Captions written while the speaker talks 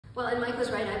Well, and Mike was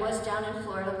right. I was down in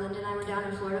Florida. Linda and I were down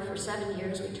in Florida for 7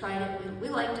 years. We tried it. We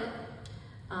liked it.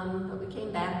 But we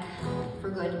came back for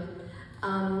good.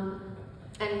 And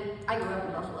I grew up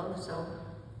in Buffalo, so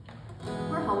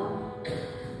we're home.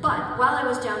 But while I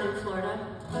was down in Florida,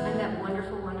 I met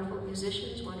wonderful, wonderful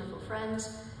musicians, wonderful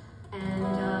friends.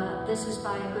 And this is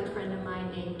by a good friend of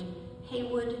mine named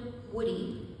Heywood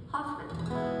Woody Hoffman.